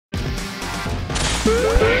It's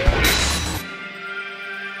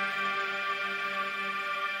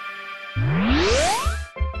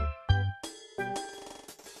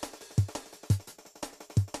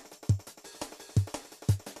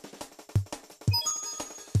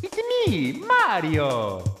me,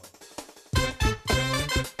 Mario!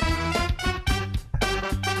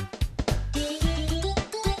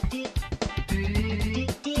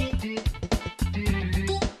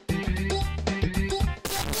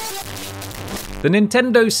 The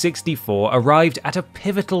Nintendo 64 arrived at a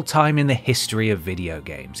pivotal time in the history of video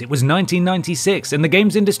games. It was 1996 and the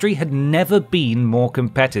games industry had never been more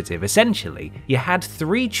competitive. Essentially, you had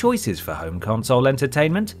three choices for home console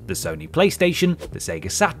entertainment: the Sony PlayStation, the Sega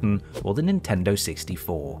Saturn, or the Nintendo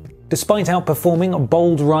 64. Despite outperforming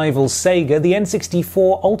bold rival Sega, the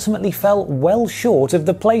N64 ultimately fell well short of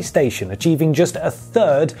the PlayStation, achieving just a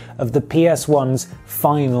third of the PS1's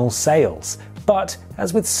final sales. But,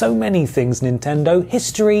 as with so many things Nintendo,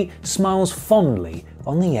 history smiles fondly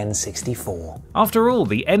on the N64. After all,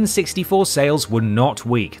 the N64 sales were not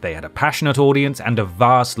weak. They had a passionate audience and a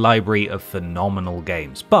vast library of phenomenal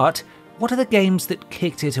games. But, what are the games that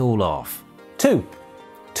kicked it all off? Two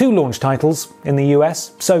launch titles in the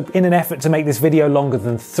US, so in an effort to make this video longer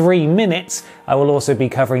than 3 minutes, I will also be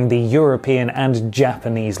covering the European and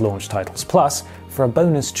Japanese launch titles. Plus, for a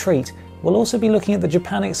bonus treat, we'll also be looking at the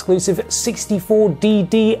Japan-exclusive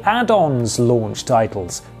 64DD add-ons launch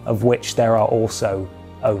titles, of which there are also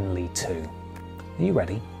only 2. Are you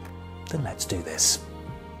ready? Then let's do this.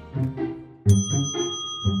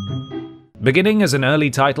 Beginning as an early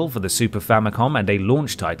title for the Super Famicom and a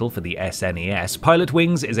launch title for the SNES,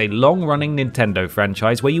 Pilotwings is a long-running Nintendo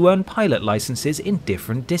franchise where you earn pilot licenses in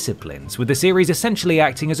different disciplines, with the series essentially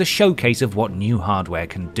acting as a showcase of what new hardware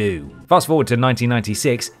can do. Fast forward to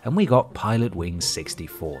 1996, and we got Pilotwings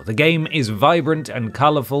 64. The game is vibrant and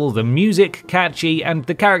colourful, the music catchy, and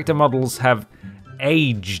the character models have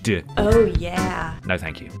aged. Oh yeah. No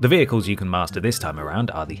thank you. The vehicles you can master this time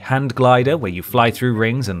around are the hand glider, where you fly through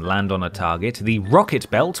rings and land on a target, the rocket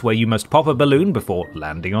belt, where you must pop a balloon before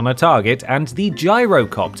landing on a target, and the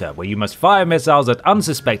gyrocopter, where you must fire missiles at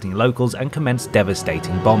unsuspecting locals and commence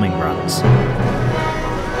devastating bombing runs.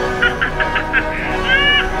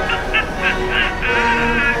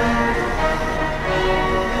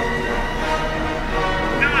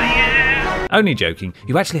 Only joking,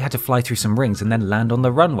 you actually had to fly through some rings and then land on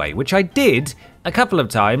the runway, which I did a couple of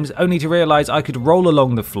times, only to realise I could roll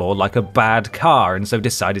along the floor like a bad car, and so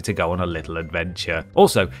decided to go on a little adventure.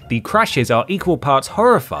 Also, the crashes are equal parts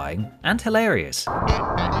horrifying and hilarious.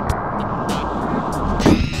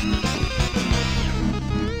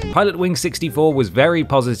 Pilotwings 64 was very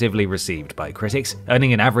positively received by critics,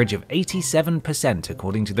 earning an average of 87%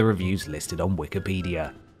 according to the reviews listed on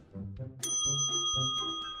Wikipedia.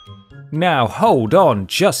 Now hold on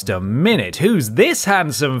just a minute, who's this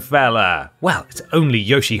handsome fella? Well, it's only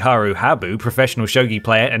Yoshiharu Habu, professional shogi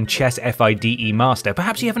player and chess FIDE master.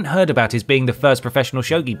 Perhaps you haven't heard about his being the first professional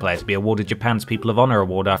shogi player to be awarded Japan's People of Honor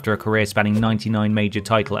Award after a career spanning 99 major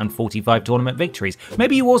title and 45 tournament victories.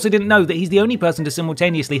 Maybe you also didn't know that he's the only person to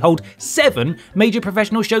simultaneously hold 7 major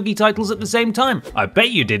professional shogi titles at the same time. I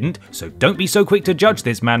bet you didn't, so don't be so quick to judge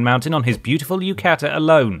this man mountain on his beautiful yukata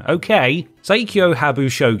alone, okay? Saikyō Habu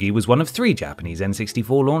Shōgi was one of 3 Japanese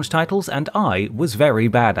N64 launch titles, and I was very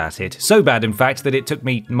bad at it. So bad, in fact, that it took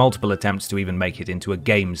me multiple attempts to even make it into a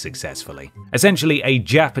game successfully. Essentially a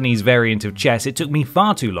Japanese variant of chess, it took me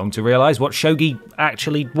far too long to realise what Shōgi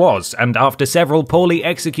actually was, and after several poorly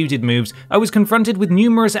executed moves, I was confronted with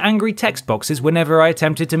numerous angry text boxes whenever I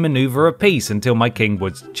attempted to maneuver a piece until my king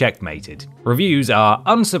was checkmated. Reviews are,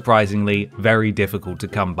 unsurprisingly, very difficult to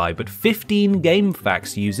come by, but 15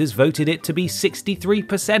 GameFAQs users voted it to be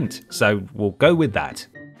 63%, so we'll go with that.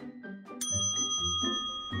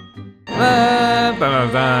 Part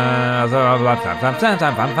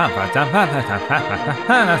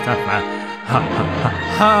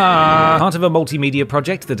of a multimedia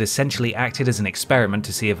project that essentially acted as an experiment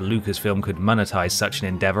to see if Lucasfilm could monetize such an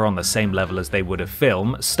endeavor on the same level as they would a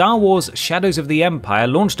film, Star Wars Shadows of the Empire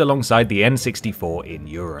launched alongside the N64 in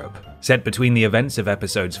Europe. Set between the events of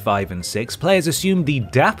episodes 5 and 6, players assume the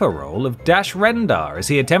dapper role of Dash Rendar as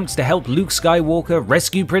he attempts to help Luke Skywalker,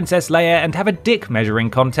 rescue Princess Leia, and have a dick measuring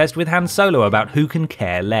contest with Han Solo about who can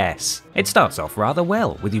care less. It starts off rather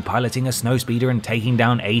well, with you piloting a snowspeeder and taking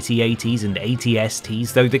down AT-ATs and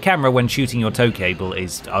AT-STs, though the camera when shooting your tow cable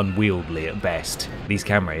is unwieldy at best. These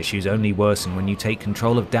camera issues only worsen when you take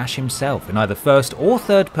control of Dash himself in either first or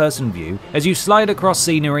third person view as you slide across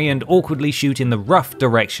scenery and awkwardly shoot in the rough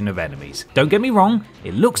direction of enemies. enemies. Don't get me wrong,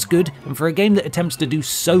 it looks good, and for a game that attempts to do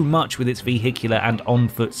so much with its vehicular and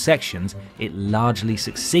on-foot sections, it largely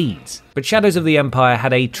succeeds. But Shadows of the Empire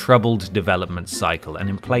had a troubled development cycle, and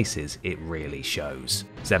in places it really shows.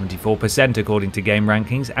 74% according to Game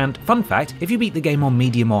Rankings, and fun fact, if you beat the game on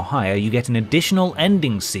medium or higher, you get an additional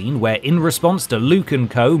ending scene where, in response to Luke and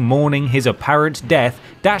co mourning his apparent death,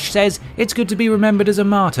 Dash says, "It's good to be remembered as a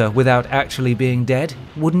martyr without actually being dead,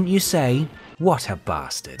 wouldn't you say?" What a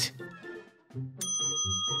bastard.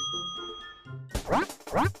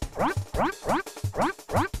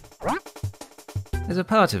 There's a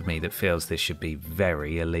part of me that feels this should be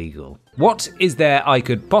very illegal. What is there I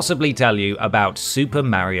could possibly tell you about Super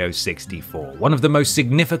Mario 64? One of the most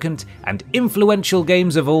significant and influential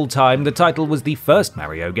games of all time, the title was the first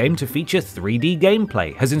Mario game to feature 3D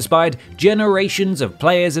gameplay, has inspired generations of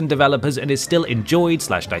players and developers, and is still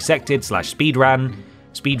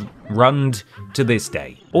enjoyed/dissected/speedrunned to this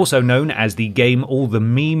day. Also known as the game all the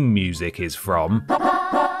meme music is from.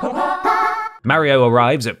 Mario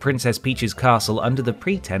arrives at Princess Peach's castle under the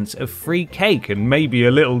pretense of free cake and maybe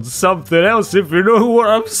a little something else, if you know what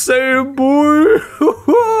I'm saying, boy.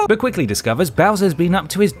 But quickly discovers Bowser's been up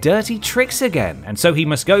to his dirty tricks again, and so he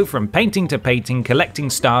must go from painting to painting,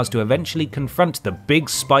 collecting stars to eventually confront the big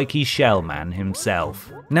spiky shell man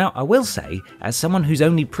himself. Now, I will say, as someone whose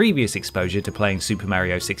only previous exposure to playing Super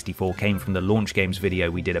Mario 64 came from the launch games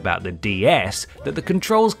video we did about the DS, that the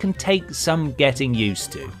controls can take some getting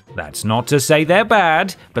used to. That's not to say they're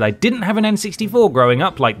bad, but I didn't have an N64 growing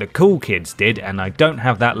up like the cool kids did, and I don't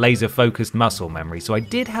have that laser-focused muscle memory, so I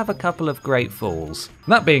did have a couple of great falls.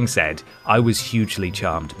 That being said, I was hugely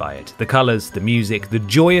charmed by it. The colours, the music, the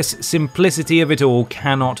joyous simplicity of it all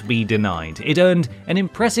cannot be denied. It earned an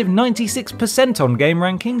impressive 96% on Game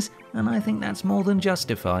Rankings, and I think that's more than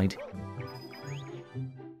justified.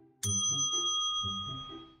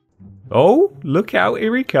 Oh, look out,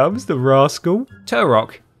 here he comes, the rascal.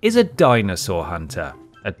 Turok is a dinosaur hunter.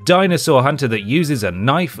 A dinosaur hunter that uses a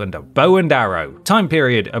knife and a bow and arrow. Time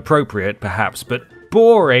period appropriate perhaps, but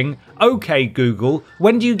boring. Okay Google,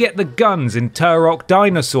 when do you get the guns in Turok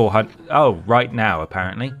Dinosaur Hunt? Oh, right now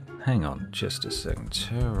apparently. Hang on just a second.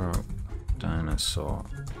 Turok Dinosaur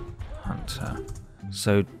Hunter.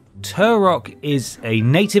 So Turok is a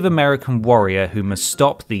Native American warrior who must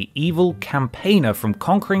stop the evil campaigner from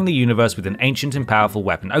conquering the universe with an ancient and powerful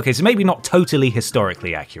weapon. Okay, so maybe not totally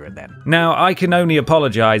historically accurate then. Now, I can only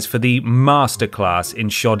apologize for the masterclass in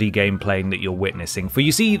shoddy gameplaying that you're witnessing, for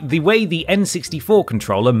you see, the way the N64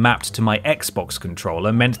 controller mapped to my Xbox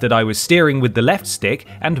controller meant that I was steering with the left stick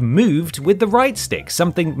and moved with the right stick,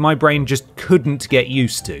 something my brain just couldn't get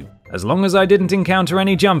used to. As long as I didn't encounter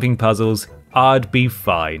any jumping puzzles, I'd be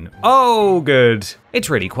fine. Oh, good. It's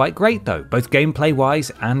really quite great though, both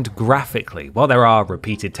gameplay-wise and graphically. While there are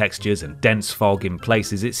repeated textures and dense fog in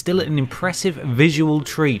places, it's still an impressive visual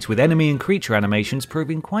treat, with enemy and creature animations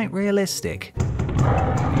proving quite realistic.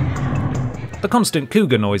 The constant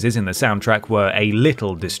cougar noises in the soundtrack were a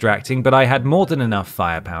little distracting, but I had more than enough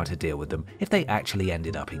firepower to deal with them if they actually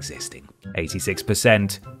ended up existing.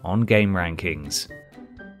 86% on Game Rankings.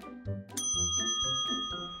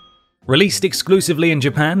 Released exclusively in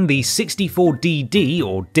Japan, the 64DD,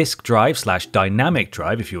 or disk drive/dynamic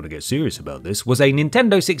drive if you want to get serious about this, was a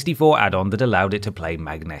Nintendo 64 add-on that allowed it to play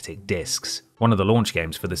magnetic discs. One of the launch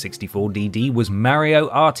games for the 64DD was Mario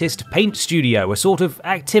Artist Paint Studio, a sort of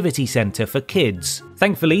activity center for kids.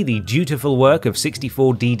 Thankfully, the dutiful work of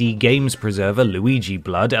 64DD games preserver Luigi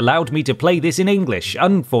Blood allowed me to play this in English.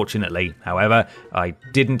 Unfortunately, however, I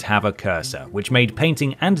didn't have a cursor, which made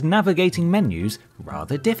painting and navigating menus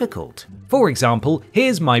rather difficult. For example,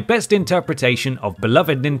 here's my best interpretation of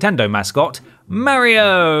beloved Nintendo mascot,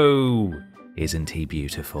 Mario! Isn't he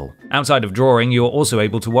beautiful? Outside of drawing, you're also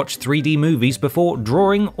able to watch 3D movies before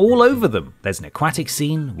drawing all over them. There's an aquatic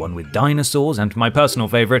scene, one with dinosaurs, and my personal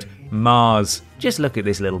favourite, Mars. Just look at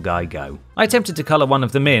this little guy go. I attempted to colour one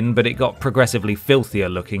of them in, but it got progressively filthier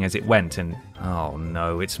looking as it went, and oh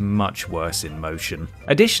no, it's much worse in motion.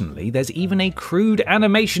 Additionally, there's even a crude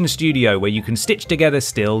animation studio where you can stitch together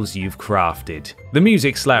stills you've crafted. The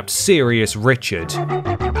music slapped serious Richard.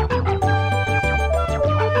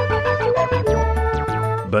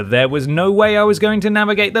 But there was no way I was going to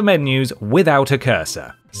navigate the menus without a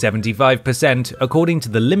cursor. 75% according to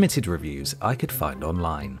the limited reviews I could find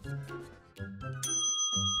online.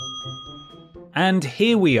 And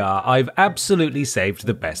here we are, I've absolutely saved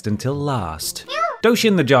the best until last.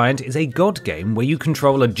 Doshin the Giant is a god game where you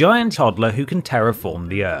control a giant toddler who can terraform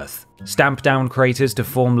the Earth. Stamp down craters to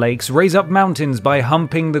form lakes, raise up mountains by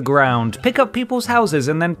humping the ground, pick up people's houses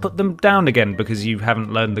and then put them down again because you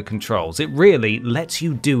haven't learned the controls. It really lets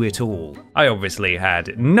you do it all. I obviously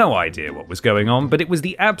had no idea what was going on, but it was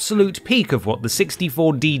the absolute peak of what the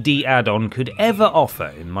 64DD add-on could ever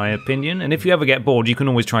offer, in my opinion, and if you ever get bored, you can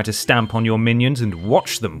always try to stamp on your minions and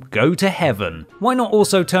watch them go to heaven. Why not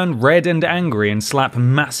also turn red and angry and slap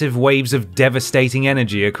massive waves of devastating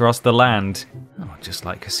energy across the land? Oh, just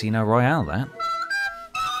like Casino Royale, that.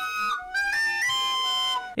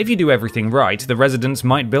 If you do everything right, the residents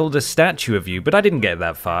might build a statue of you, but I didn't get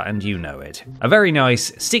that far, and you know it. A very nice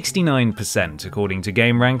 69% according to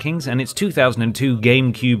Game Rankings, and its 2002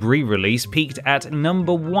 GameCube re-release peaked at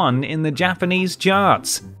number 1 in the Japanese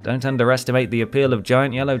charts. Don't underestimate the appeal of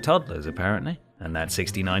giant yellow toddlers, apparently. And that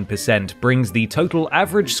 69% brings the total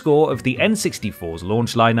average score of the N64's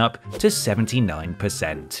launch lineup to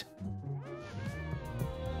 79%.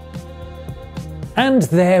 And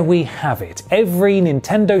there we have it. Every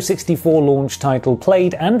Nintendo 64 launch title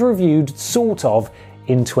played and reviewed, sort of,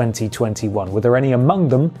 in 2021. Were there any among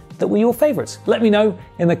them that were your favourites? Let me know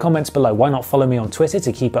in the comments below. Why not follow me on Twitter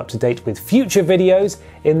to keep up to date with future videos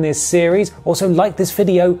in this series? Also, like this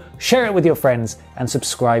video, share it with your friends, and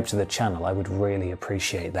subscribe to the channel. I would really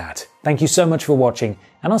appreciate that. Thank you so much for watching,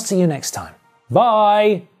 and I'll see you next time.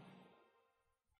 Bye!